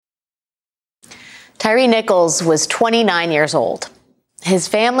Tyre Nichols was 29 years old. His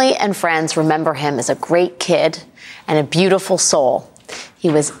family and friends remember him as a great kid and a beautiful soul. He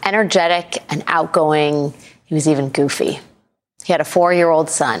was energetic and outgoing. He was even goofy. He had a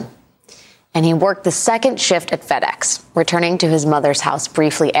 4-year-old son, and he worked the second shift at FedEx, returning to his mother's house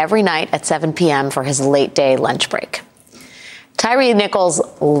briefly every night at 7 p.m. for his late-day lunch break. Tyre Nichols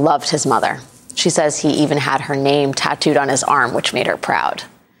loved his mother. She says he even had her name tattooed on his arm, which made her proud.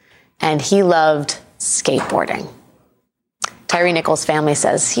 And he loved skateboarding. Tyre Nichols' family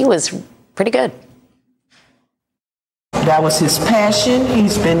says he was pretty good. That was his passion.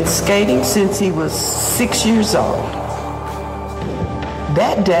 He's been skating since he was 6 years old.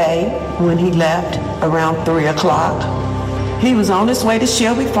 That day, when he left around 3 o'clock, he was on his way to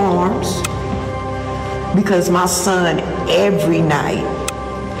Shelby Farms because my son every night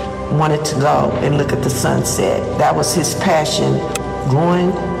wanted to go and look at the sunset. That was his passion,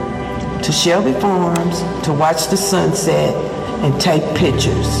 going to Shelby Farms to watch the sunset and take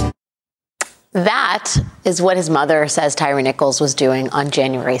pictures. That is what his mother says Tyre Nichols was doing on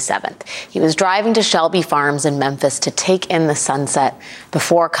January 7th. He was driving to Shelby Farms in Memphis to take in the sunset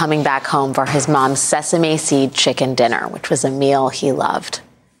before coming back home for his mom's sesame seed chicken dinner, which was a meal he loved.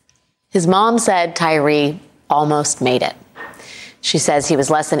 His mom said Tyre almost made it. She says he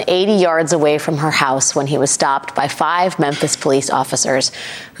was less than 80 yards away from her house when he was stopped by 5 Memphis police officers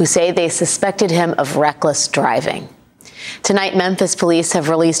who say they suspected him of reckless driving. Tonight, Memphis police have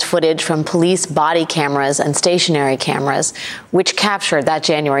released footage from police body cameras and stationary cameras, which captured that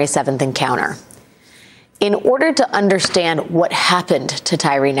January 7th encounter. In order to understand what happened to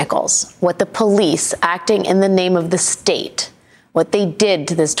Tyre Nichols, what the police, acting in the name of the state, what they did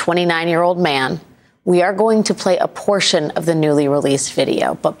to this 29-year-old man, we are going to play a portion of the newly released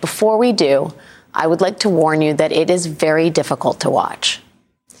video. But before we do, I would like to warn you that it is very difficult to watch.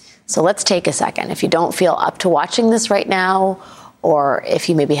 So let's take a second. If you don't feel up to watching this right now, or if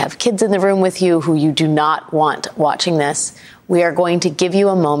you maybe have kids in the room with you who you do not want watching this, we are going to give you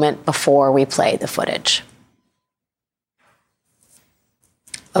a moment before we play the footage.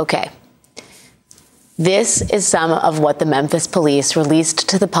 Okay. This is some of what the Memphis police released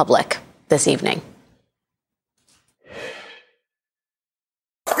to the public this evening.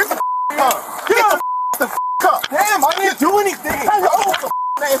 Damn, I didn't do anything.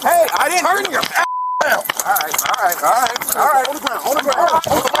 Hey, I didn't turn your down. All right. On the ground.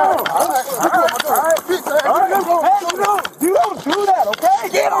 Hey, you don't do that, okay?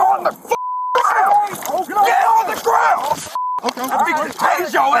 Get on the ground. Get on the ground. Okay. I'm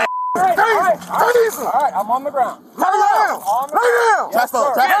tase your ass. Tase. All right, I'm on the ground. Lay down. Chest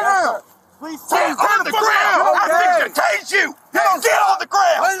up. Please tase on the ground. I think tase you. Get on the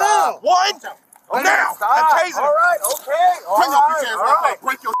ground. Lay down. One. Now, I'm tasing. All right, okay. Turn your bitch ass right.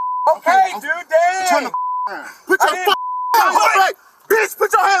 Break your okay, dude, damn. Turn the around. Put your hands behind your back. Bitch,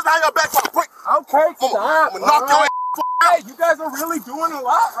 put your hands behind your back. Okay, stop. I'm gonna knock your ass. Hey, you guys are really doing a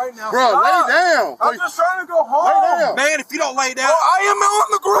lot right now. Bro, lay down. I'm just trying to go home. Lay down. Man, if you don't lay down. I am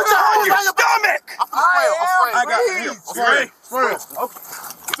on the ground. Put your hands on your stomach. I got it. Okay.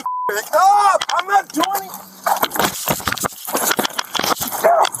 Stop. I'm not doing it.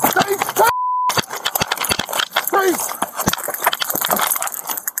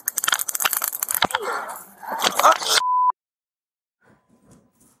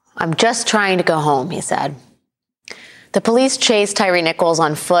 I'm just trying to go home, he said. The police chased Tyre Nichols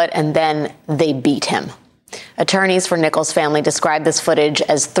on foot and then they beat him. Attorneys for Nichols' family described this footage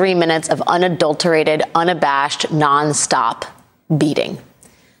as 3 minutes of unadulterated, unabashed, nonstop beating.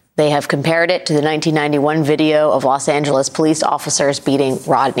 They have compared it to the 1991 video of Los Angeles police officers beating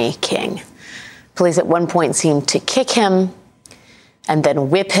Rodney King. Police at one point seemed to kick him and then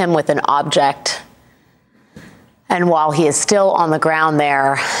whip him with an object. And while he is still on the ground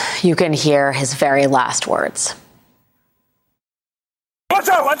there, you can hear his very last words. Watch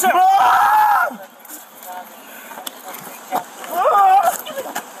out! Watch out!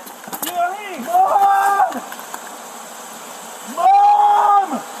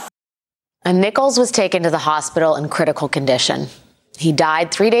 Mom! And Nichols was taken to the hospital in critical condition. He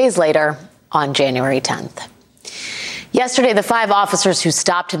died 3 days later on January 10th. Yesterday, the 5 officers who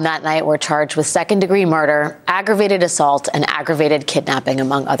stopped him that night were charged with second-degree murder, aggravated assault, and aggravated kidnapping,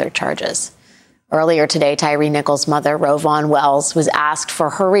 among other charges. Earlier today, Tyre Nichols' mother, Rovon Wells, was asked for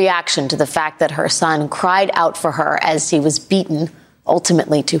her reaction to the fact that her son cried out for her as he was beaten,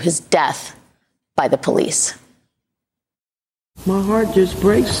 ultimately to his death, by the police. My heart just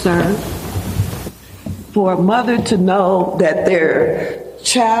breaks, sir, for a mother to know that their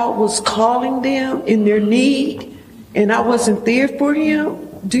child was calling them in their need and I wasn't there for him.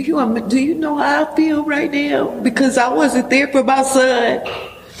 Do you know how I feel right now? Because I wasn't there for my son.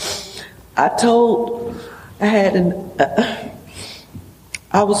 I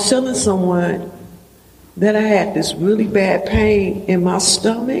was telling someone that I had this really bad pain in my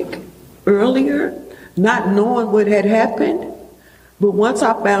stomach earlier, not knowing what had happened. But once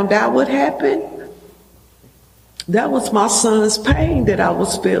I found out what happened, that was my son's pain that I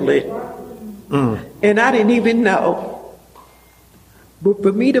was feeling. And I didn't even know. But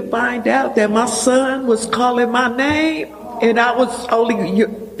for me to find out that my son was calling my name and I was only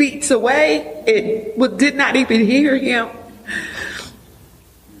feet away and did not even hear him,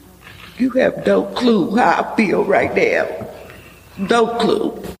 you have no clue how I feel right now. No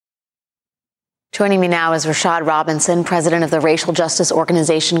clue. Joining me now is Rashad Robinson, president of the racial justice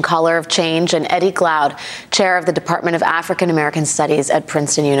organization Color of Change, and Eddie Glaude, chair of the Department of African American Studies at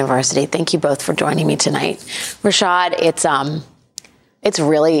Princeton University. Thank you both for joining me tonight. Rashad, it's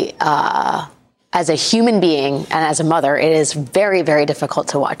really, as a human being and as a mother, it is very, very difficult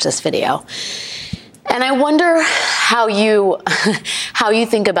to watch this video. And I wonder how you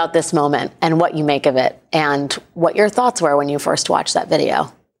think about this moment and what you make of it and what your thoughts were when you first watched that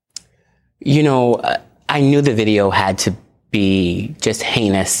video. You know, I knew the video had to be just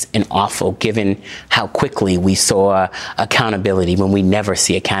heinous and awful, given how quickly we saw accountability when we never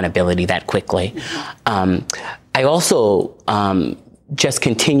see accountability that quickly. I also just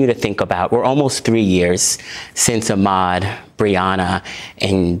continue to think about, we're almost 3 years since Ahmaud, Breonna,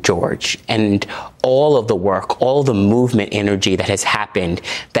 and George, and all of the work, all the movement energy that has happened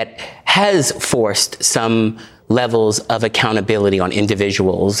that has forced some levels of accountability on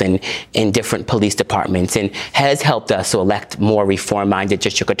individuals and in different police departments, and has helped us to elect more reform-minded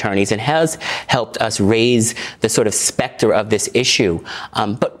district attorneys, and has helped us raise the sort of specter of this issue.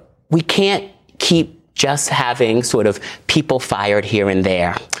 But we can't keep just having sort of people fired here and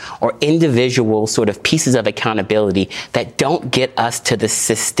there, or individual sort of pieces of accountability that don't get us to the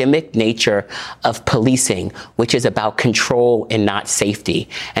systemic nature of policing, which is about control and not safety.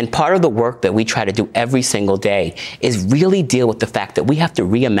 And part of the work that we try to do every single day is really deal with the fact that we have to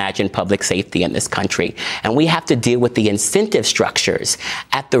reimagine public safety in this country. And we have to deal with the incentive structures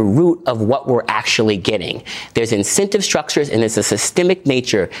at the root of what we're actually getting. There's incentive structures, and there's a systemic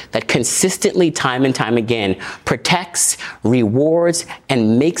nature that consistently, time and time again, protects, rewards,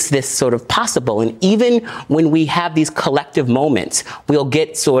 and makes this sort of possible. And even when we have these collective moments, we'll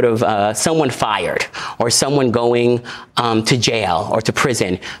get sort of someone fired or someone going to jail or to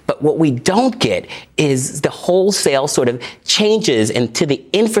prison. But what we don't get is the wholesale sort of changes into the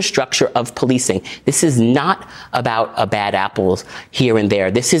infrastructure of policing. This is not about a bad apples here and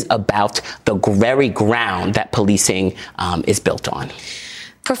there. This is about the very ground that policing is built on.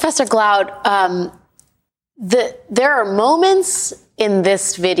 Professor Glaude, there are moments in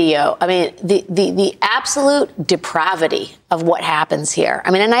this video, I mean, the absolute depravity of what happens here.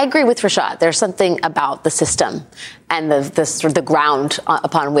 I mean, and I agree with Rashad. There's something about the system and the ground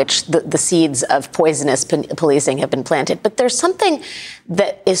upon which the seeds of poisonous policing have been planted. But there's something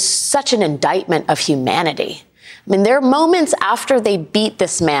that is such an indictment of humanity. I mean, there are moments after they beat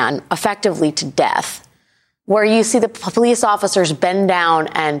this man effectively to death where you see the police officers bend down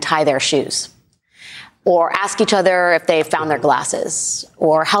and tie their shoes, or ask each other if they found their glasses,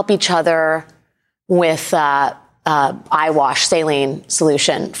 or help each other with eye wash saline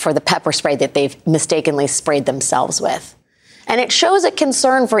solution for the pepper spray that they've mistakenly sprayed themselves with. And it shows a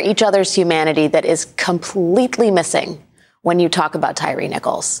concern for each other's humanity that is completely missing when you talk about Tyre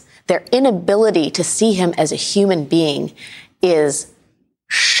Nichols. Their inability to see him as a human being is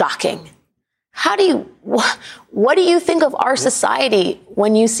shocking. What do you think of our society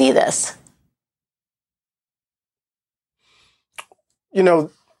when you see this? You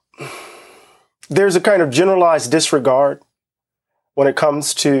know, there's a kind of generalized disregard when it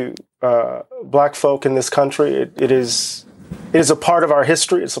comes to Black folk in this country. It is a part of our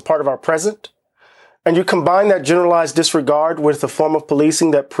history. It's a part of our present. And you combine that generalized disregard with a form of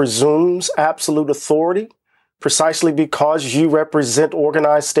policing that presumes absolute authority precisely because you represent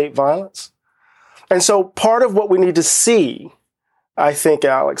organized state violence. And so part of what we need to see, I think,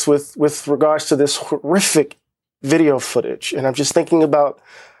 Alex, with regards to this horrific video footage, and I'm just thinking about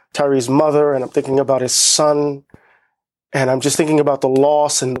Tyre's mother, and I'm thinking about his son, and I'm just thinking about the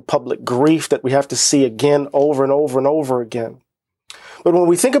loss and the public grief that we have to see again over and over and over again. But when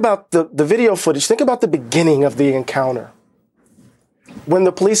we think about the video footage, think about the beginning of the encounter. When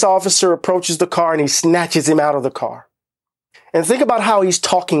the police officer approaches the car and he snatches him out of the car. And think about how he's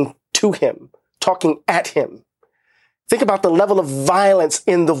talking to him, talking at him. Think about the level of violence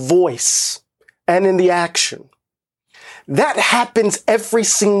in the voice and in the action. That happens every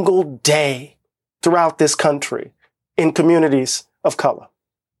single day throughout this country in communities of color.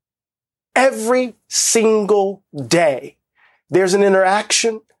 Every single day, there's an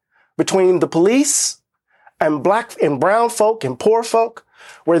interaction between the police and black and brown folk and poor folk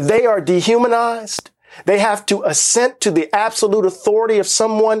where they are dehumanized. They have to assent to the absolute authority of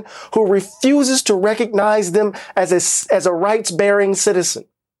someone who refuses to recognize them as a rights-bearing citizen.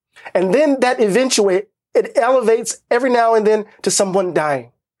 And then that eventually, it elevates every now and then to someone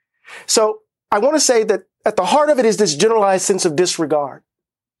dying. So I want to say that at the heart of it is this generalized sense of disregard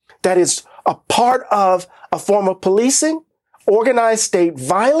that is a part of a form of policing, organized state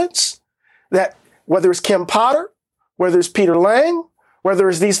violence, that whether it's Kim Potter, whether it's Peter Lang, whether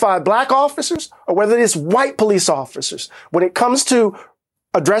it's these 5 black officers, or whether it is white police officers, when it comes to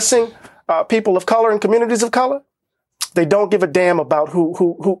addressing people of color and communities of color, they don't give a damn about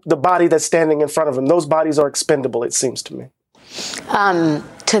who the body that's standing in front of them. Those bodies are expendable, it seems to me.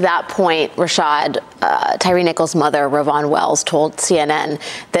 To that point, Rashad, Tyre Nichols' mother, Ravon Wells, told CNN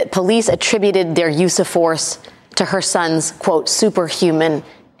that police attributed their use of force to her son's, quote, superhuman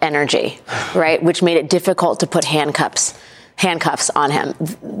energy, right, which made it difficult to put handcuffs on him.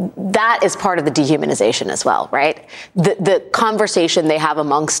 That is part of the dehumanization as well, right? The conversation they have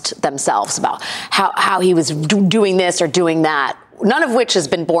amongst themselves about how he was doing this or doing that, none of which has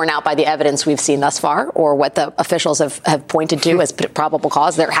been borne out by the evidence we've seen thus far or what the officials have pointed to as probable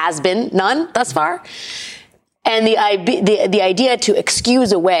cause. There has been none thus far. And the idea to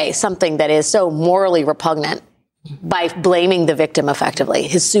excuse away something that is so morally repugnant by blaming the victim effectively,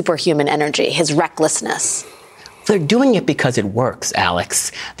 his superhuman energy, his recklessness. They're doing it because it works,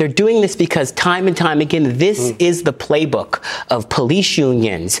 Alex. They're doing this because time and time again, this is the playbook of police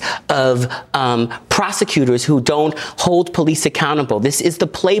unions, of prosecutors who don't hold police accountable. This is the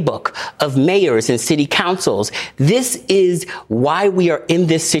playbook of mayors and city councils. This is why we are in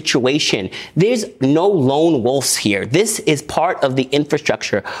this situation. There's no lone wolves here. This is part of the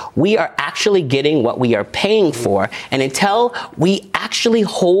infrastructure. We are actually getting what we are paying for. And until we actually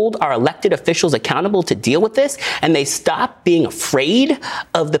hold our elected officials accountable to deal with this, and they stop being afraid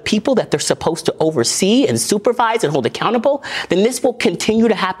of the people that they're supposed to oversee and supervise and hold accountable, then this will continue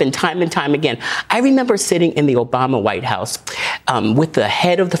to happen time and time again. I remember sitting in the Obama White House with the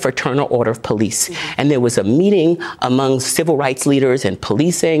head of the Fraternal Order of Police, and there was a meeting among civil rights leaders and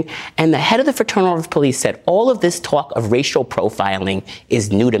policing, and the head of the Fraternal Order of Police said, all of this talk of racial profiling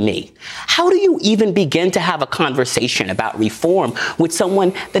is new to me. How do you even begin to have a conversation about reform with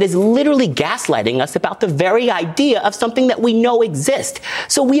someone that is literally gaslighting us about the very idea of something that we know exists?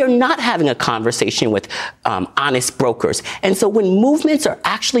 So we are not having a conversation with honest brokers. And so when movements are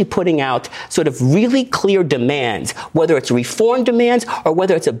actually putting out sort of really clear demands, whether it's reform demands or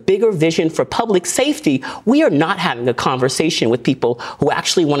whether it's a bigger vision for public safety, we are not having a conversation with people who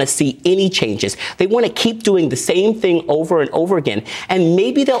actually want to see any changes. They want to keep doing the same thing over and over again. And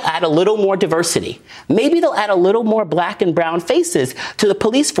maybe they'll add a little more diversity. Maybe they'll add a little more black and brown faces to the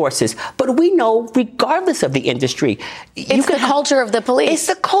police forces. But we know, regardless of the industry, it's the culture of the police. It's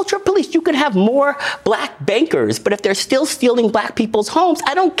the culture of police. You could have more black bankers, but if they're still stealing black people's homes,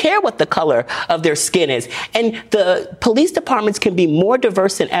 I don't care what the color of their skin is. And the police departments can be more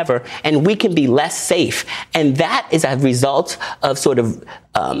diverse than ever, and we can be less safe. And that is a result of sort of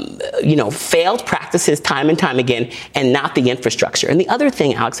failed practices time and time again, and not the infrastructure. And the other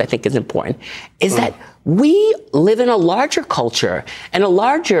thing, Alex, I think is important is that we live in a larger culture and a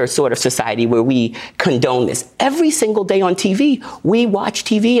larger sort of society where we condone this. Every single day on TV, we watch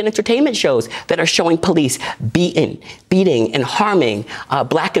TV and entertainment shows that are showing police beating and harming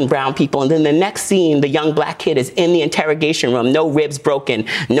black and brown people. And then the next scene, the young black kid is in the interrogation room, no ribs broken,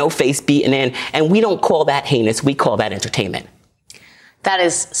 no face beaten in. And we don't call that heinous. We call that entertainment. That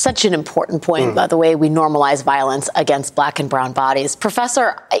is such an important point, by the way we normalize violence against black and brown bodies.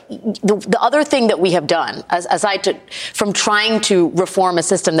 Professor, the other thing that we have done, from trying to reform a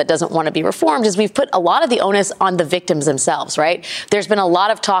system that doesn't want to be reformed, is we've put a lot of the onus on the victims themselves, right? There's been a lot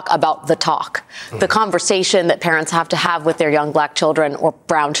of talk about the talk, the conversation that parents have to have with their young black children or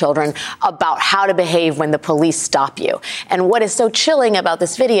brown children about how to behave when the police stop you. And what is so chilling about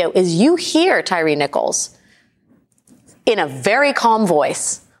this video is you hear Tyre Nichols in a very calm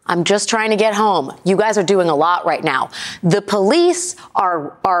voice. I'm just trying to get home. You guys are doing a lot right now. The police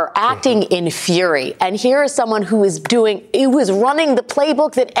are acting in fury. And here is someone who is running the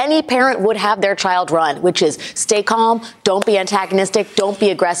playbook that any parent would have their child run, which is stay calm, don't be antagonistic, don't be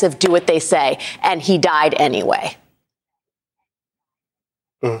aggressive, do what they say. And he died anyway.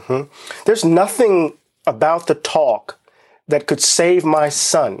 There's nothing about the talk that could save my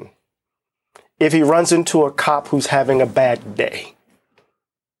son if he runs into a cop who's having a bad day.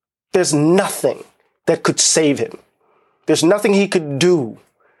 There's nothing that could save him. There's nothing he could do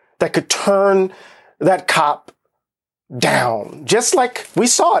that could turn that cop down, just like we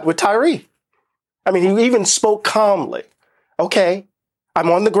saw it with Tyre. I mean, he even spoke calmly. Okay, I'm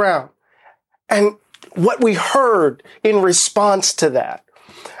on the ground. And what we heard in response to that,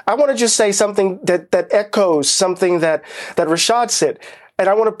 I want to just say something that echoes something that Rashad said. And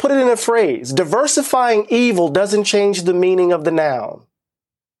I want to put it in a phrase. Diversifying evil doesn't change the meaning of the noun.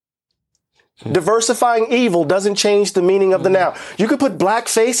 Diversifying evil doesn't change the meaning of the noun. You could put black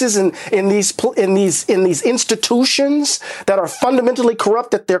faces in these institutions that are fundamentally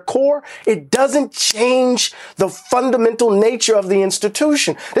corrupt at their core. It doesn't change the fundamental nature of the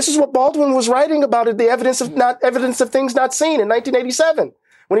institution. This is what Baldwin was writing about it, the evidence of things not seen in 1987.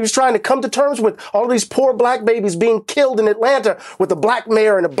 When he was trying to come to terms with all these poor black babies being killed in Atlanta with a black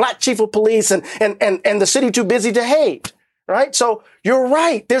mayor and a black chief of police and the city too busy to hate. Right? So you're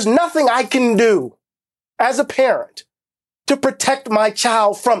right. There's nothing I can do as a parent to protect my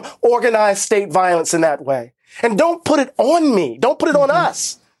child from organized state violence in that way. And don't put it on me. Don't put it on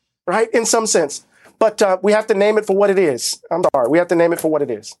us, right? In some sense. But we have to name it for what it is. I'm sorry. We have to name it for what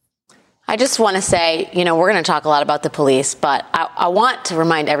it is. I just want to say, we're going to talk a lot about the police, but I want to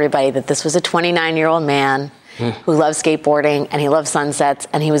remind everybody that this was a 29-year-old man who loves skateboarding, and he loves sunsets,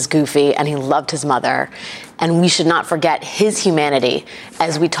 and he was goofy, and he loved his mother. And we should not forget his humanity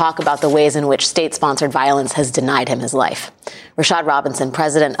as we talk about the ways in which state-sponsored violence has denied him his life. Rashad Robinson,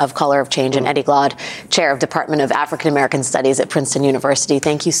 president of Color of Change, and Eddie Glaude, chair of Department of African American Studies at Princeton University.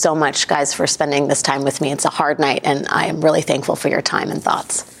 Thank you so much, guys, for spending this time with me. It's a hard night, and I am really thankful for your time and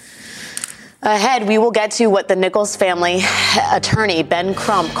thoughts. Ahead, we will get to what the Nichols family attorney, Ben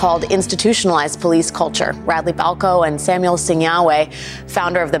Crump, called institutionalized police culture. Radley Balco and Samuel Sinyawe,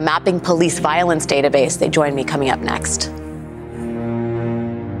 founder of the Mapping Police Violence database. They join me coming up next.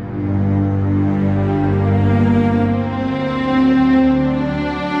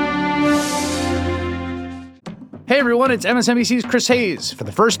 Hey everyone, it's MSNBC's Chris Hayes. For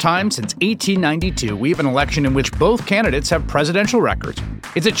the first time since 1892, we have an election in which both candidates have presidential records.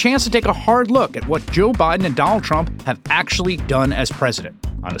 It's a chance to take a hard look at what Joe Biden and Donald Trump have actually done as president.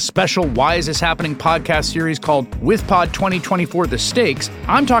 On a special Why Is This Happening podcast series called WithPod 2024 The Stakes,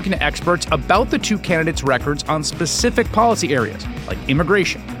 I'm talking to experts about the two candidates' records on specific policy areas like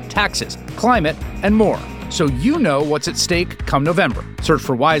immigration, taxes, climate, and more. So you know what's at stake come November. Search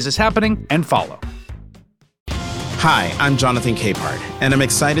for Why Is This Happening and follow. Hi, I'm Jonathan Capehart, and I'm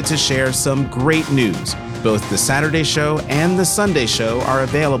excited to share some great news. Both the Saturday show and the Sunday show are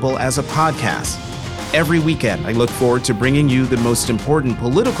available as a podcast. Every weekend, I look forward to bringing you the most important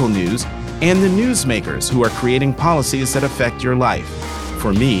political news and the newsmakers who are creating policies that affect your life.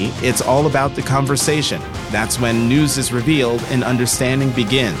 For me, it's all about the conversation. That's when news is revealed and understanding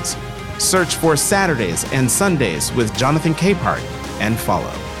begins. Search for Saturdays and Sundays with Jonathan Capehart and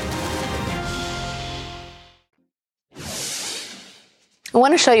follow. I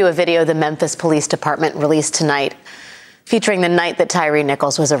want to show you a video the Memphis Police Department released tonight featuring the night that Tyre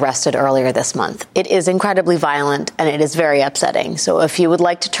Nichols was arrested earlier this month. It is incredibly violent and it is very upsetting. So if you would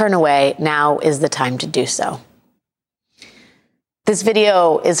like to turn away, now is the time to do so. This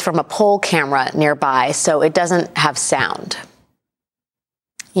video is from a poll camera nearby, so it doesn't have sound.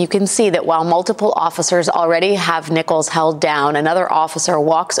 You can see that while multiple officers already have Nichols held down, another officer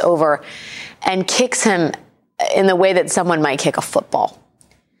walks over and kicks him in the way that someone might kick a football.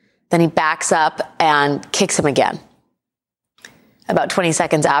 Then he backs up and kicks him again. About 20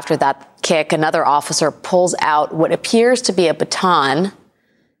 seconds after that kick, another officer pulls out what appears to be a baton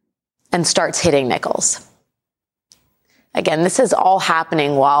and starts hitting Nichols. Again, this is all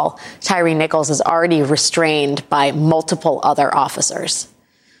happening while Tyre Nichols is already restrained by multiple other officers.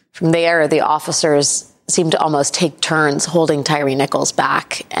 From there, the officers seem to almost take turns holding Tyre Nichols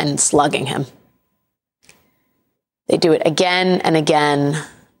back and slugging him. They do it again and again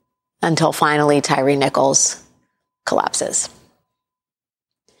until finally Tyre Nichols collapses.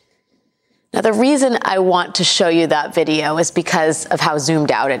 Now, the reason I want to show you that video is because of how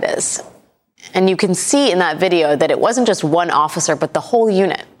zoomed out it is. And you can see in that video that it wasn't just one officer, but the whole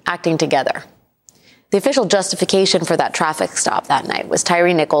unit acting together. The official justification for that traffic stop that night was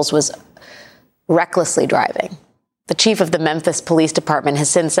Tyre Nichols was recklessly driving. The chief of the Memphis Police Department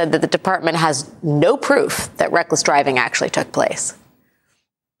has since said that the department has no proof that reckless driving actually took place.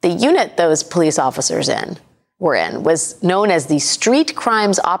 The unit those police officers were in was known as the Street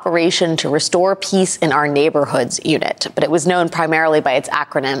Crimes Operation to Restore Peace in Our Neighborhoods unit, but it was known primarily by its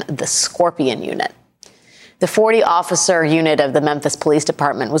acronym, the Scorpion Unit. The 40-officer unit of the Memphis Police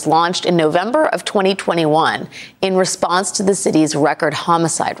Department was launched in November of 2021 in response to the city's record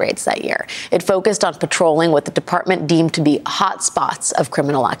homicide rates that year. It focused on patrolling what the department deemed to be hot spots of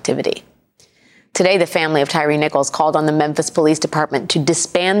criminal activity. Today, the family of Tyre Nichols called on the Memphis Police Department to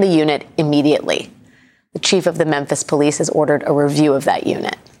disband the unit immediately. The chief of the Memphis Police has ordered a review of that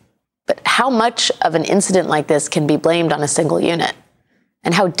unit. But how much of an incident like this can be blamed on a single unit?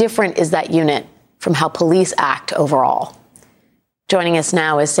 And how different is that unit from how police act overall? Joining us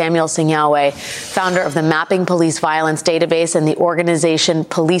now is Samuel Sinyawe, founder of the Mapping Police Violence Database and the organization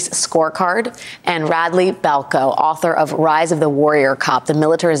Police Scorecard, and Radley Balko, author of Rise of the Warrior Cop, the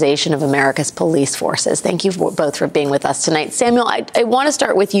Militarization of America's Police Forces. Thank you both for being with us tonight. Samuel, I want to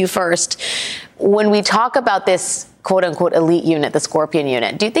start with you first. When we talk about this quote-unquote elite unit, the Scorpion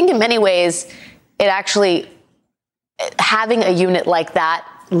unit, do you think in many ways it actually, having a unit like that,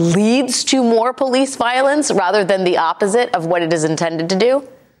 leads to more police violence rather than the opposite of what it is intended to do?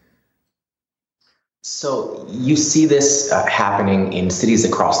 So you see this happening in cities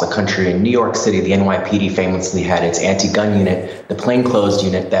across the country. In New York City, the NYPD famously had its anti-gun unit, the plainclothes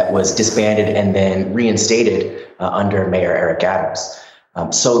unit, that was disbanded and then reinstated under Mayor Eric Adams.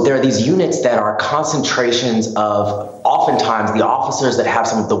 So there are these units that are concentrations of oftentimes the officers that have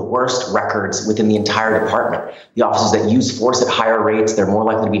some of the worst records within the entire department. The officers that use force at higher rates, they're more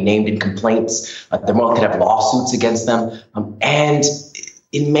likely to be named in complaints. They're more likely to have lawsuits against them. And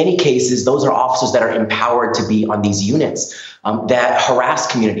in many cases, those are officers that are empowered to be on these units that harass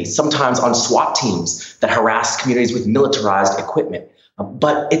communities, sometimes on SWAT teams that harass communities with militarized equipment.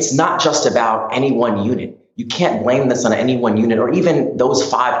 But it's not just about any one unit. You can't blame this on any one unit or even those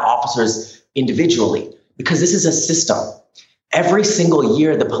 5 officers individually, because this is a system. Every single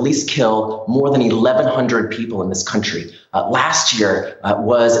year, the police kill more than 1,100 people in this country. Last year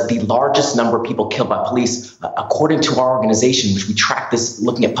was the largest number of people killed by police, according to our organization, which we track this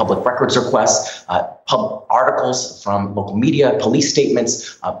looking at public records requests, articles from local media, police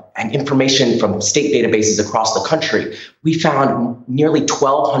statements, and information from state databases across the country. We found nearly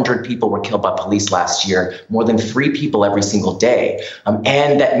 1,200 people were killed by police last year, more than 3 people every single day.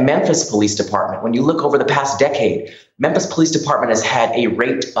 And that Memphis Police Department, when you look over the past decade, Memphis Police Department has had a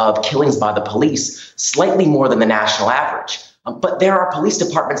rate of killings by the police slightly more than the national average. But there are police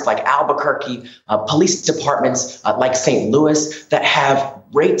departments like Albuquerque, police departments like St. Louis that have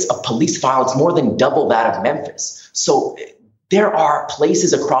rates of police violence more than double that of Memphis. So there are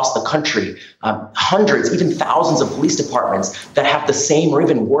places across the country, hundreds, even thousands of police departments that have the same or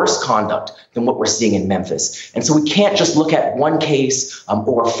even worse conduct than what we're seeing in Memphis. And so we can't just look at one case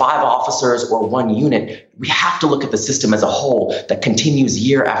or 5 officers or one unit. We have to look at the system as a whole that continues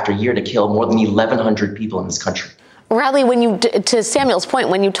year after year to kill more than 1,100 people in this country. Radley, when you, to Samuel's point,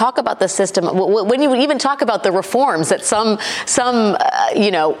 when you talk about the system, when you even talk about the reforms that some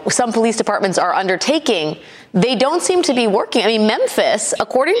police departments are undertaking, they don't seem to be working. I mean, Memphis,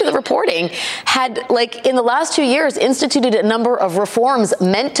 according to the reporting, had, in the last 2 years, instituted a number of reforms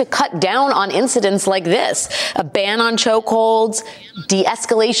meant to cut down on incidents like this. A ban on chokeholds,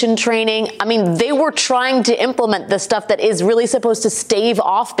 de-escalation training. I mean, they were trying to implement the stuff that is really supposed to stave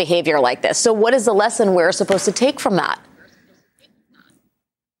off behavior like this. So what is the lesson we're supposed to take from that?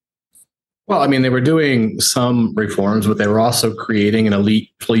 Well, I mean, they were doing some reforms, but they were also creating an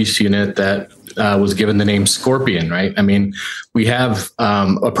elite police unit that was given the name Scorpion, right? I mean, we have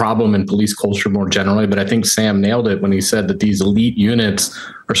a problem in police culture more generally, but I think Sam nailed it when he said that these elite units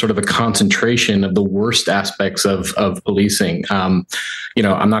are sort of a concentration of the worst aspects of policing. I'm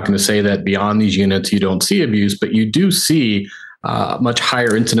not going to say that beyond these units you don't see abuse, but you do see much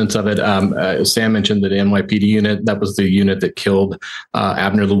higher incidence of it. Sam mentioned the NYPD unit. That was the unit that killed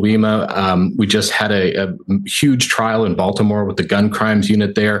Abner Louima. We just had a huge trial in Baltimore with the gun crimes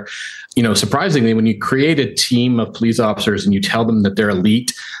unit there. Surprisingly, when you create a team of police officers and you tell them that they're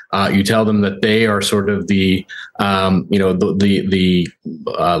elite, you tell them that they are sort of the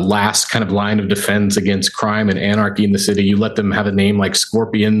last kind of line of defense against crime and anarchy in the city. You let them have a name like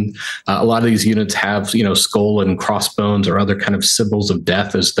Scorpion. A lot of these units have, skull and crossbones or other kind of symbols of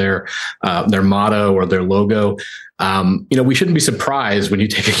death as their motto or their logo. We shouldn't be surprised when you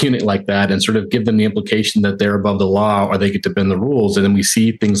take a unit like that and sort of give them the implication that they're above the law or they get to bend the rules. And then we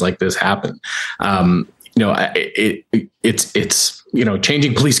see things like this happen. It's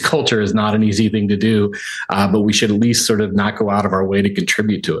changing police culture is not an easy thing to do, but we should at least sort of not go out of our way to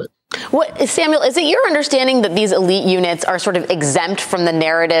contribute to it. Samuel, is it your understanding that these elite units are sort of exempt from the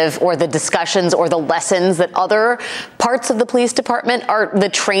narrative or the discussions or the lessons that other parts of the police department are, the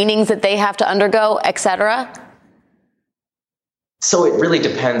trainings that they have to undergo, et cetera? So it really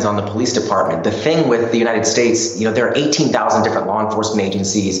depends on the police department. The thing with the United States, there are 18,000 different law enforcement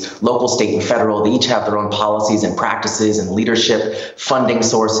agencies, local, state, and federal. They each have their own policies and practices and leadership, funding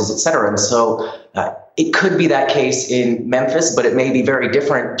sources, et cetera. And so it could be that case in Memphis, but it may be very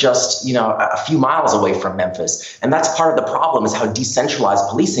different just, a few miles away from Memphis. And that's part of the problem, is how decentralized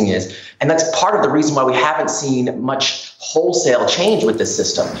policing is. And that's part of the reason why we haven't seen much wholesale change with this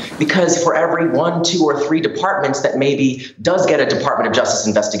system, because for every 1, 2, or 3 departments that maybe does get a Department of Justice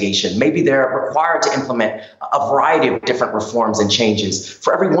investigation, maybe they're required to implement a variety of different reforms and changes.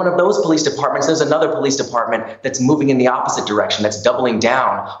 For every one of those police departments, there's another police department that's moving in the opposite direction, that's doubling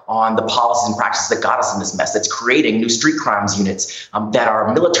down on the policies and practices that got us in this mess, that's creating new street crimes units that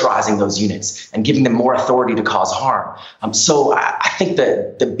are militarizing those units and giving them more authority to cause harm. So I think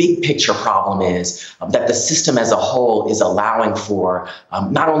that the big picture problem is that the system as a whole is allowing for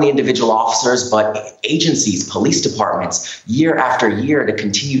not only individual officers, but agencies, police departments, year after year to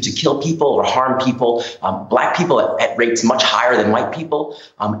continue to kill people or harm people, Black people at rates much higher than white people,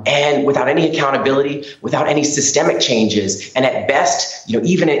 and without any accountability, without any systemic changes. And at best,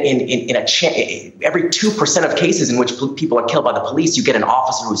 even in every 2% of cases in which people are killed by the police, you get an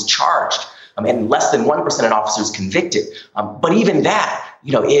officer who's charged, and less than 1% of officers convicted. But even that,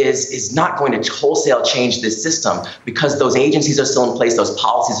 is not going to wholesale change this system, because those agencies are still in place, those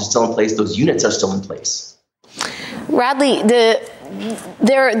policies are still in place, those units are still in place. Radley,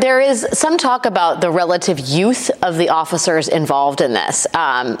 there is some talk about the relative youth of the officers involved in this.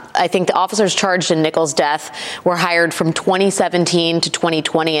 I think the officers charged in Nichols' death were hired from 2017 to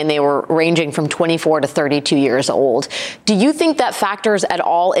 2020, and they were ranging from 24 to 32 years old. Do you think that factors at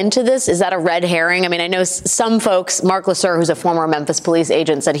all into this? Is that a red herring? I mean, I know some folks, Mark Lasser, who's a former Memphis police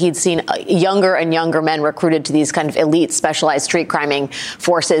agent, said he'd seen younger and younger men recruited to these kind of elite specialized street criming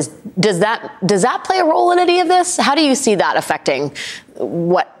forces. Does that play a role in any of this? How do you see that affecting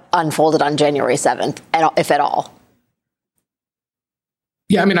what unfolded on January 7th, if at all?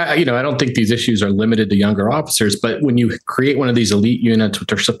 Yeah, I mean, I don't think these issues are limited to younger officers, but when you create one of these elite units,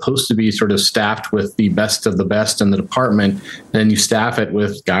 which are supposed to be sort of staffed with the best of the best in the department, then you staff it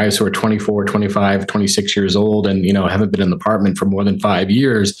with guys who are 24, 25, 26 years old and, haven't been in the department for more than 5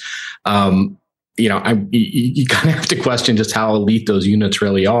 years. You kind of have to question just how elite those units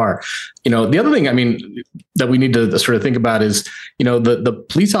really are. The other thing, that we need to sort of think about is, the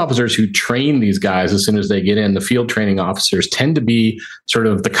police officers who train these guys as soon as they get in, the field training officers, tend to be sort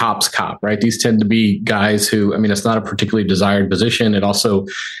of the cop's cop, right? These tend to be guys who, it's not a particularly desired position. It also,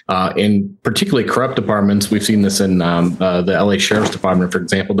 in particularly corrupt departments, we've seen this in the LA Sheriff's Department, for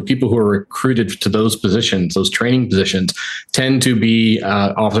example, the people who are recruited to those positions, those training positions, tend to be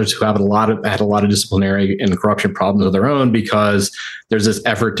officers who have had a lot of disciplinary and corruption problems of their own, because there's this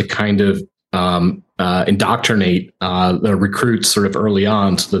effort to kind of indoctrinate the recruits sort of early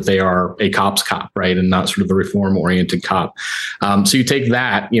on so that they are a cop's cop, right? And not sort of the reform-oriented cop. So you take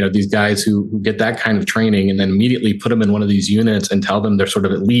that, these guys who get that kind of training and then immediately put them in one of these units and tell them they're sort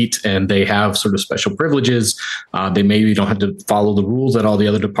of elite and they have sort of special privileges. They maybe don't have to follow the rules that all the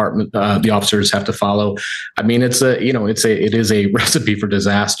other the officers have to follow. It is a recipe for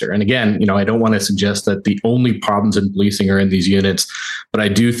disaster. And again, I don't want to suggest that the only problems in policing are in these units, but I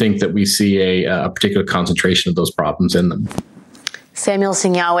do think that we see a particular concentration of those problems in them. Samuel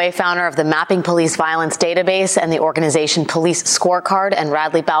Sinyawe, founder of the Mapping Police Violence Database and the organization Police Scorecard, and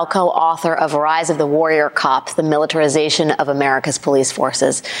Radley Balco, author of Rise of the Warrior Cop, the Militarization of America's Police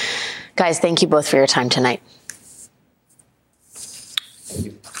Forces. Guys, thank you both for your time tonight.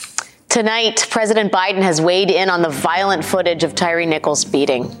 Tonight, President Biden has weighed in on the violent footage of Tyre Nichols'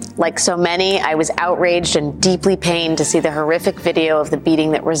 beating. Like so many, I was outraged and deeply pained to see the horrific video of the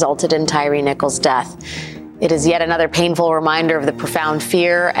beating that resulted in Tyre Nichols' death. It is yet another painful reminder of the profound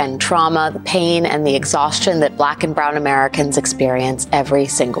fear and trauma, the pain and the exhaustion that Black and brown Americans experience every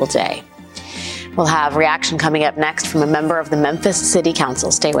single day. We'll have reaction coming up next from a member of the Memphis City Council.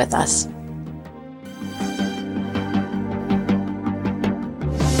 Stay with us.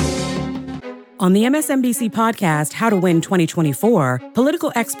 On the MSNBC podcast, How to Win 2024,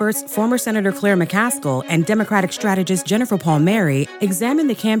 political experts, former Senator Claire McCaskill and Democratic strategist Jennifer Palmieri examine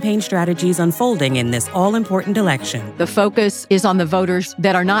the campaign strategies unfolding in this all-important election. The focus is on the voters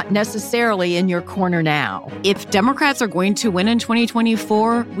that are not necessarily in your corner now. If Democrats are going to win in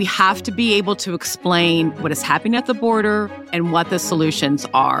 2024, we have to be able to explain what is happening at the border and what the solutions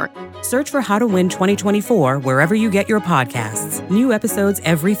are. Search for How to Win 2024 wherever you get your podcasts. New episodes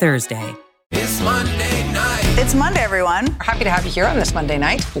every Thursday. It's Monday night. It's Monday, everyone. Happy to have you here on this Monday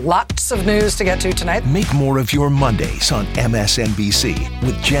night. Lots of news to get to tonight. Make more of your Mondays on MSNBC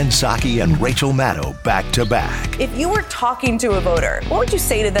with Jen Psaki and Rachel Maddow back to back. If you were talking to a voter, what would you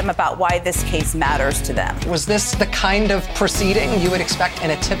say to them about why this case matters to them? Was this the kind of proceeding you would expect in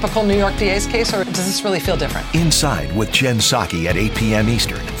a typical New York DA's case, or does this really feel different? Inside with Jen Psaki at 8 p.m.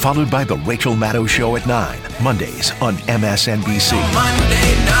 Eastern, followed by The Rachel Maddow Show at 9, Mondays on MSNBC.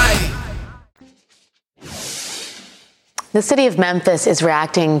 Monday night. The city of Memphis is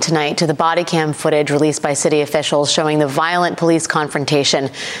reacting tonight to the body cam footage released by city officials showing the violent police confrontation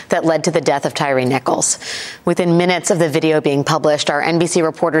that led to the death of Tyre Nichols. Within minutes of the video being published, our NBC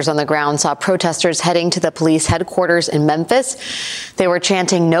reporters on the ground saw protesters heading to the police headquarters in Memphis. They were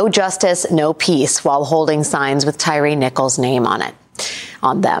chanting "No justice, no peace" while holding signs with Tyre Nichols' name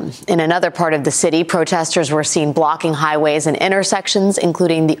on them. In another part of the city, protesters were seen blocking highways and intersections,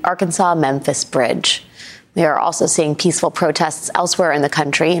 including the Arkansas-Memphis Bridge. We are also seeing peaceful protests elsewhere in the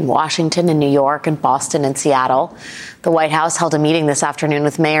country, in Washington and New York and Boston and Seattle. The White House held a meeting this afternoon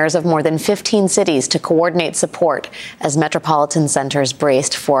with mayors of more than 15 cities to coordinate support as metropolitan centers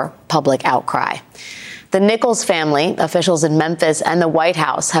braced for public outcry. The Nichols family, officials in Memphis, and the White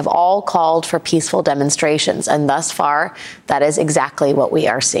House have all called for peaceful demonstrations, and thus far, that is exactly what we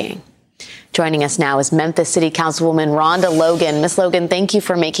are seeing. Joining us now is Memphis City Councilwoman Rhonda Logan. Ms. Logan, thank you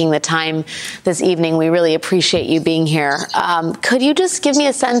for making the time this evening. We really appreciate you being here. Could you just give me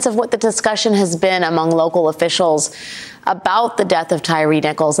a sense of what the discussion has been among local officials about the death of Tyre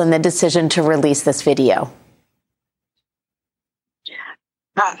Nichols and the decision to release this video?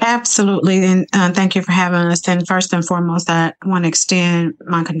 Absolutely. And thank you for having us. And first and foremost, I want to extend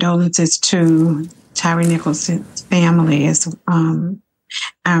my condolences to Tyre Nichols' family as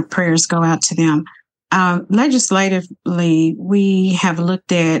our prayers go out to them. Legislatively, we have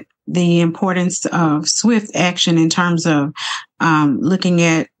looked at the importance of swift action in terms of looking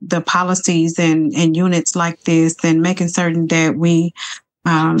at the policies and units like this and making certain that we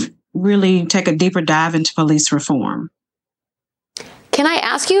really take a deeper dive into police reform. Can I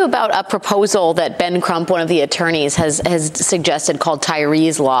ask you about a proposal that Ben Crump, one of the attorneys, has suggested called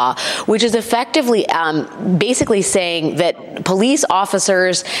Tyre's Law, which is effectively basically saying that police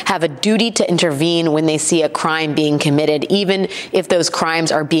officers have a duty to intervene when they see a crime being committed, even if those crimes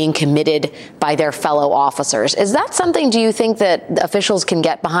are being committed by their fellow officers. Is that something, do you think, that officials can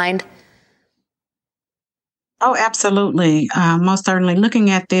get behind? Oh, absolutely. Most certainly.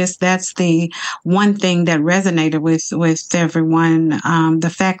 Looking at this, that's the one thing that resonated with everyone. The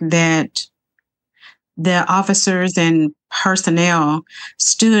fact that the officers and personnel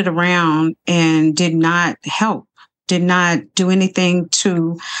stood around and did not help, did not do anything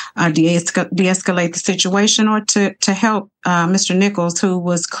to de-escalate the situation or to help Mr. Nichols, who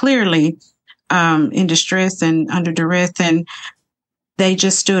was clearly in distress and under duress, and they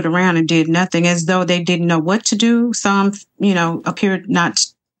just stood around and did nothing, as though they didn't know what to do. Some, appeared not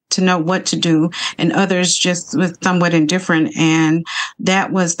to know what to do, and others just was somewhat indifferent. And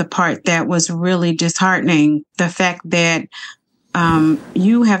that was the part that was really disheartening. The fact that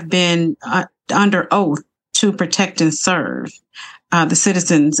you have been under oath to protect and serve the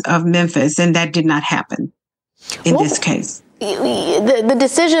citizens of Memphis, and that did not happen in this case. The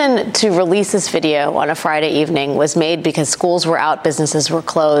decision to release this video on a Friday evening was made because schools were out, businesses were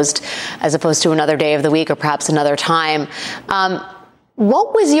closed, as opposed to another day of the week or perhaps another time.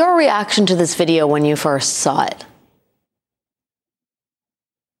 What was your reaction to this video when you first saw it?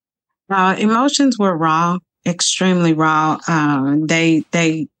 Emotions were raw, extremely raw. They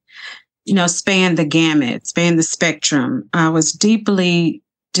spanned the gamut, spanned the spectrum. I was deeply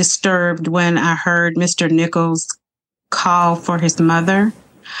disturbed when I heard Mr. Nichols call for his mother.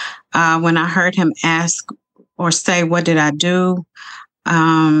 When I heard him ask or say, "What did I do?"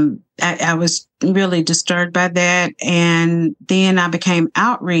 I was really disturbed by that. And then I became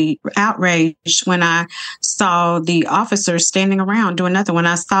outraged when I saw the officers standing around doing nothing. When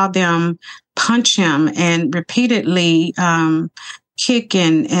I saw them punch him and repeatedly kick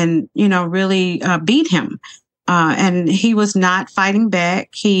and really beat him. And he was not fighting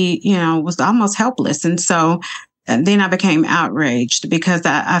back. He, was almost helpless. And so then I became outraged because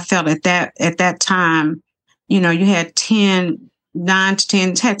I felt at that time, you had 9 to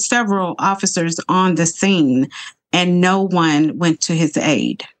 10, had several officers on the scene, and no one went to his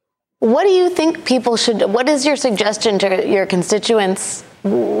aid. What do you think what is your suggestion to your constituents?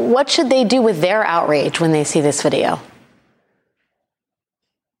 What should they do with their outrage when they see this video?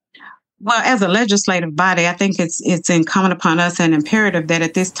 Well, as a legislative body, I think it's incumbent upon us and imperative that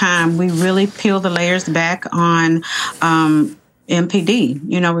at this time we really peel the layers back on MPD.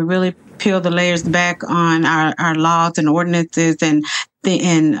 You know, we really peel the layers back on our laws and ordinances and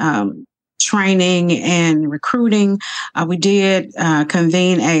training and recruiting. We did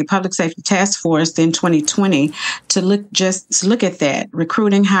convene a public safety task force in 2020 to look at that,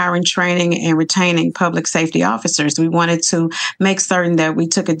 recruiting, hiring, training, and retaining public safety officers. We wanted to make certain that we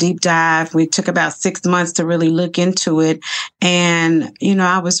took a deep dive. We took about 6 months to really look into it. And, you know,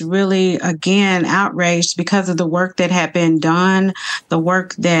 I was really, again, outraged because of the work that had been done, the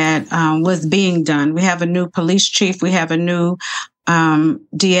work that was being done. We have a new police chief. We have a new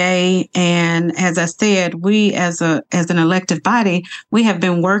DA. And as I said, we as an elected body, we have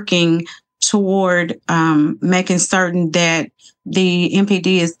been working toward making certain that the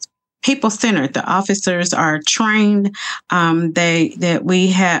MPD is people-centered. The officers are trained, that we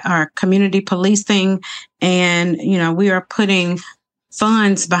have our community policing, and, you know, we are putting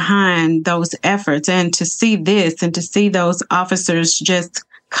funds behind those efforts. And to see this and to see those officers just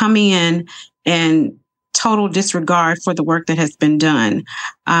come in and total disregard for the work that has been done.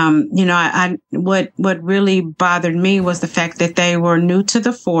 You know, what really bothered me was the fact that they were new to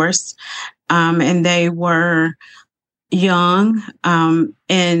the force, and they were young.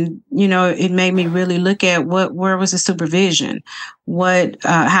 And, you know, it made me really look at where was the supervision?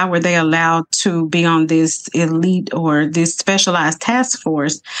 How were they allowed to be on this elite or this specialized task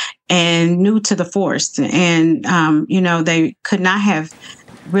force and new to the force? And, you know, they could not have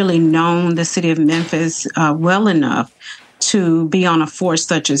really known the city of Memphis well enough to be on a force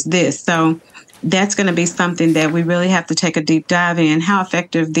such as this. So that's going to be something that we really have to take a deep dive in, how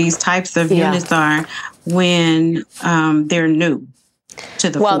effective these types of units are when they're new to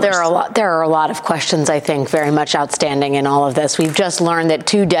the force. There are a lot of questions, I think, very much outstanding in all of this. We've just learned that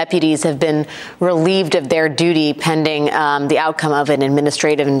 2 deputies have been relieved of their duty pending the outcome of an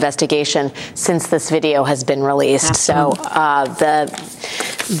administrative investigation since this video has been released. Absolutely. So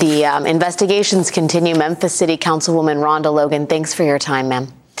the investigations continue. Memphis City Councilwoman Rhonda Logan, thanks for your time,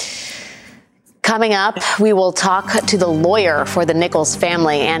 ma'am. Coming up, we will talk to the lawyer for the Nichols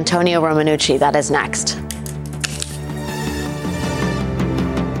family, Antonio Romanucci. That is next.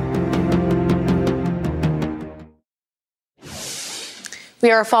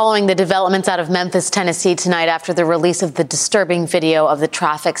 We are following the developments out of Memphis, Tennessee tonight after the release of the disturbing video of the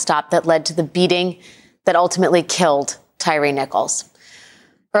traffic stop that led to the beating that ultimately killed Tyre Nichols.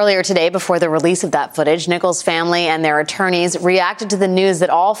 Earlier today, before the release of that footage, Nichols' family and their attorneys reacted to the news that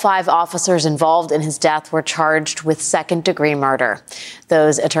all 5 officers involved in his death were charged with second-degree murder.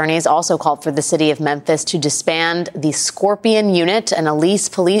 Those attorneys also called for the city of Memphis to disband the Scorpion Unit, an elite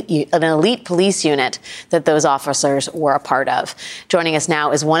police unit that those officers were a part of. Joining us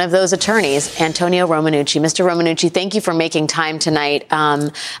now is one of those attorneys, Antonio Romanucci. Mr. Romanucci, thank you for making time tonight.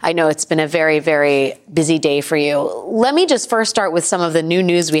 I know it's been a very, very busy day for you. Let me just first start with some of the new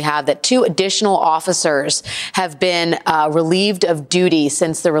news we have that 2 additional officers have been relieved of duty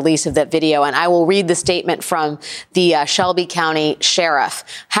since the release of that video. And I will read the statement from the Shelby County Sheriff.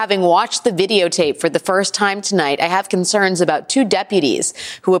 Having watched the videotape for the first time tonight, I have concerns about 2 deputies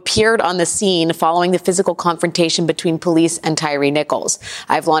who appeared on the scene following the physical confrontation between police and Tyre Nichols.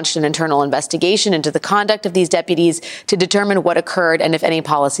 I've launched an internal investigation into the conduct of these deputies to determine what occurred and if any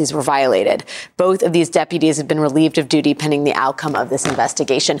policies were violated. Both of these deputies have been relieved of duty pending the outcome of this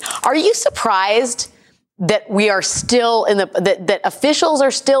investigation. Are you surprised that we are still that officials are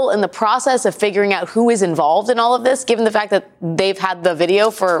still in the process of figuring out who is involved in all of this, given the fact that they've had the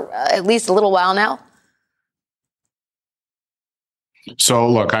video for at least a little while now? So,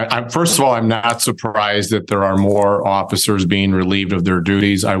 look, first of all, I'm not surprised that there are more officers being relieved of their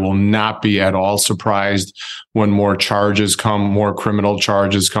duties. I will not be at all surprised when more criminal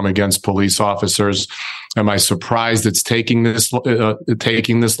charges come against police officers. Am I surprised it's taking this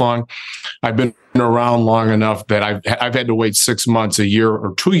long? I've been around long enough that I've had to wait 6 months, a year,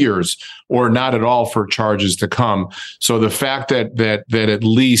 or 2 years, or not at all for charges to come. So the fact that at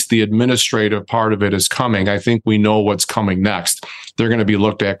least the administrative part of it is coming, I think we know what's coming next. They're going to be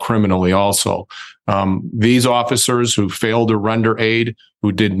looked at criminally also. These officers who failed to render aid,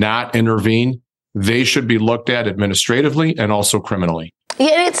 who did not intervene, they should be looked at administratively and also criminally.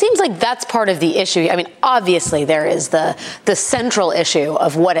 Yeah, it seems like that's part of the issue. I mean, obviously there is the central issue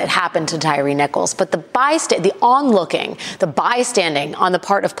of what had happened to Tyre Nichols, but the bystanding on the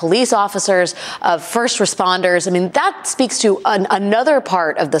part of police officers, of first responders, I mean, that speaks to another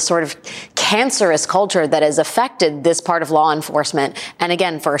part of the sort of cancerous culture that has affected this part of law enforcement and,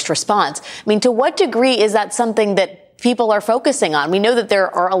 again, first response. I mean, to what degree is that something that people are focusing on. We know that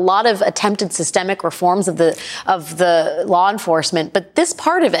there are a lot of attempted systemic reforms of the law enforcement, but this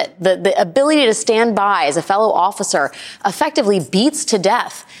part of it, the ability to stand by as a fellow officer effectively beats to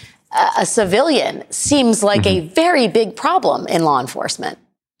death a civilian, seems like a very big problem in law enforcement.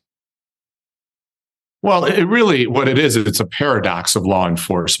 Well, what it is, it's a paradox of law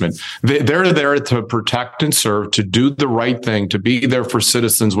enforcement. They're there to protect and serve, to do the right thing, to be there for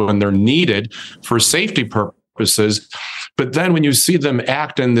citizens when they're needed for safety purposes. But then when you see them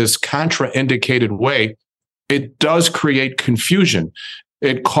act in this contraindicated way, it does create confusion.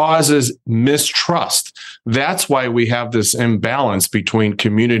 It causes mistrust. That's why we have this imbalance between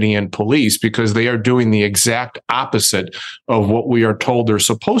community and police, because they are doing the exact opposite of what we are told they're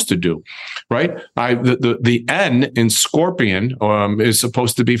supposed to do, right? The N in Scorpion is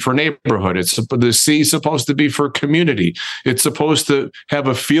supposed to be for neighborhood. The C is supposed to be for community. It's supposed to have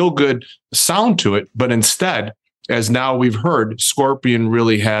a feel-good sound to it, but instead, as now we've heard, Scorpion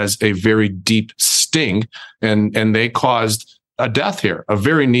really has a very deep sting, and they caused a death here, a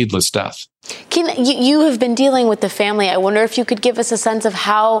very needless death. You have been dealing with the family. I wonder if you could give us a sense of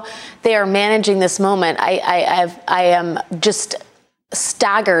how they are managing this moment. I am just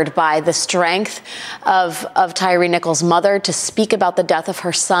staggered by the strength of Tyre Nichols' mother to speak about the death of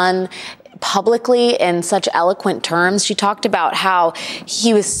her son publicly in such eloquent terms. She talked about how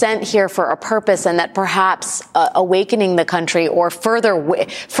he was sent here for a purpose, and that perhaps awakening the country, or further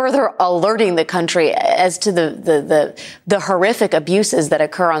alerting the country as to the horrific abuses that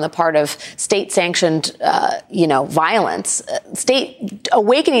occur on the part of state-sanctioned, violence,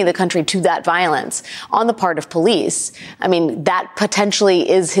 awakening the country to that violence on the part of police. I mean, that potentially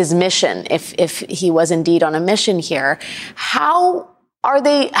is his mission, if he was indeed on a mission here. How are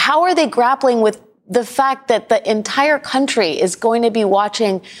they grappling with the fact that the entire country is going to be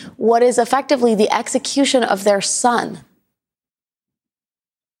watching what is effectively the execution of their son?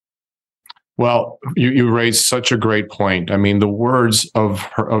 Well, you raised such a great point. I mean, the words of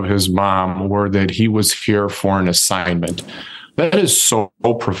his mom were that he was here for an assignment. That is so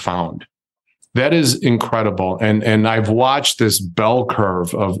profound. That is incredible. And I've watched this bell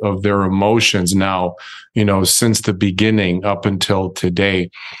curve of their emotions now, since the beginning up until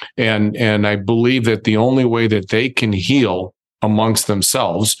today. And I believe that the only way that they can heal amongst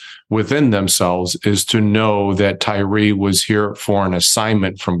themselves, within themselves, is to know that Tyre was here for an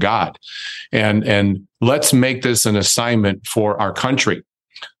assignment from God. And let's make this an assignment for our country.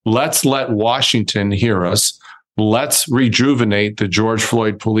 Let's let Washington hear us. Let's rejuvenate the George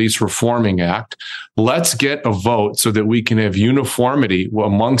Floyd Police Reforming Act. Let's get a vote so that we can have uniformity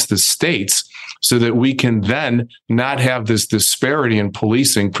amongst the states, so that we can then not have this disparity in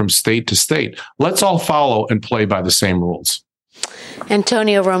policing from state to state. Let's all follow and play by the same rules.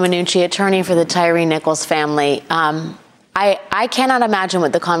 Antonio Romanucci, attorney for the Tyre Nichols family. I cannot imagine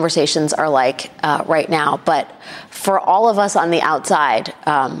what the conversations are like right now, but for all of us on the outside,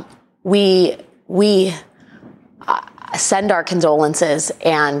 we send our condolences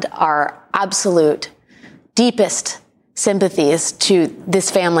and our absolute deepest sympathies to this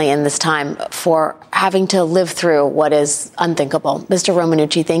family in this time for having to live through what is unthinkable. Mr.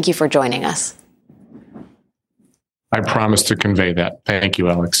 Romanucci, thank you for joining us. I promise to convey that. Thank you,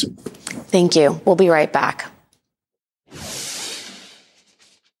 Alex. Thank you. We'll be right back.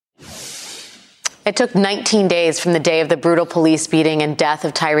 It took 19 days from the day of the brutal police beating and death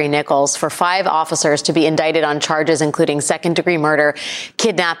of Tyre Nichols for 5 officers to be indicted on charges including second-degree murder,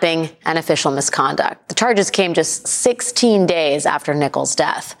 kidnapping, and official misconduct. The charges came just 16 days after Nichols'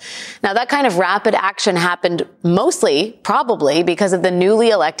 death. Now, that kind of rapid action happened mostly, probably, because of the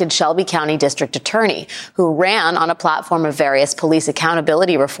newly elected Shelby County District Attorney, who ran on a platform of various police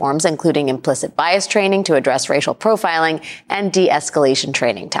accountability reforms, including implicit bias training to address racial profiling and de-escalation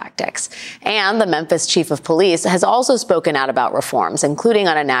training tactics. And the Memphis chief of police has also spoken out about reforms, including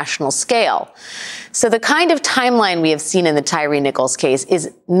on a national scale. So the kind of timeline we have seen in the Tyre Nichols case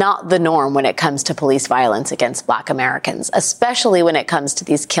is not the norm when it comes to police violence against Black Americans, especially when it comes to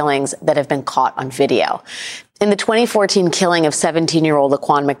these killings that have been caught on video. In the 2014 killing of 17-year-old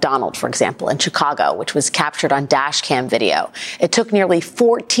Laquan McDonald, for example, in Chicago, which was captured on dash cam video, it took nearly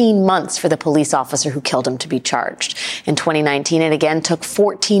 14 months for the police officer who killed him to be charged. In 2019, it again took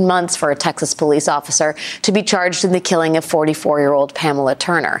 14 months for a Texas police officer to be charged in the killing of 44-year-old Pamela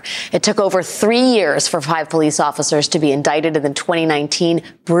Turner. It took over 3 years for 5 police officers to be indicted in the 2019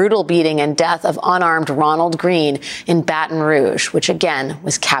 brutal beating and death of unarmed Ronald Green in Baton Rouge, which again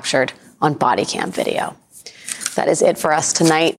was captured on body cam video. That is it for us tonight.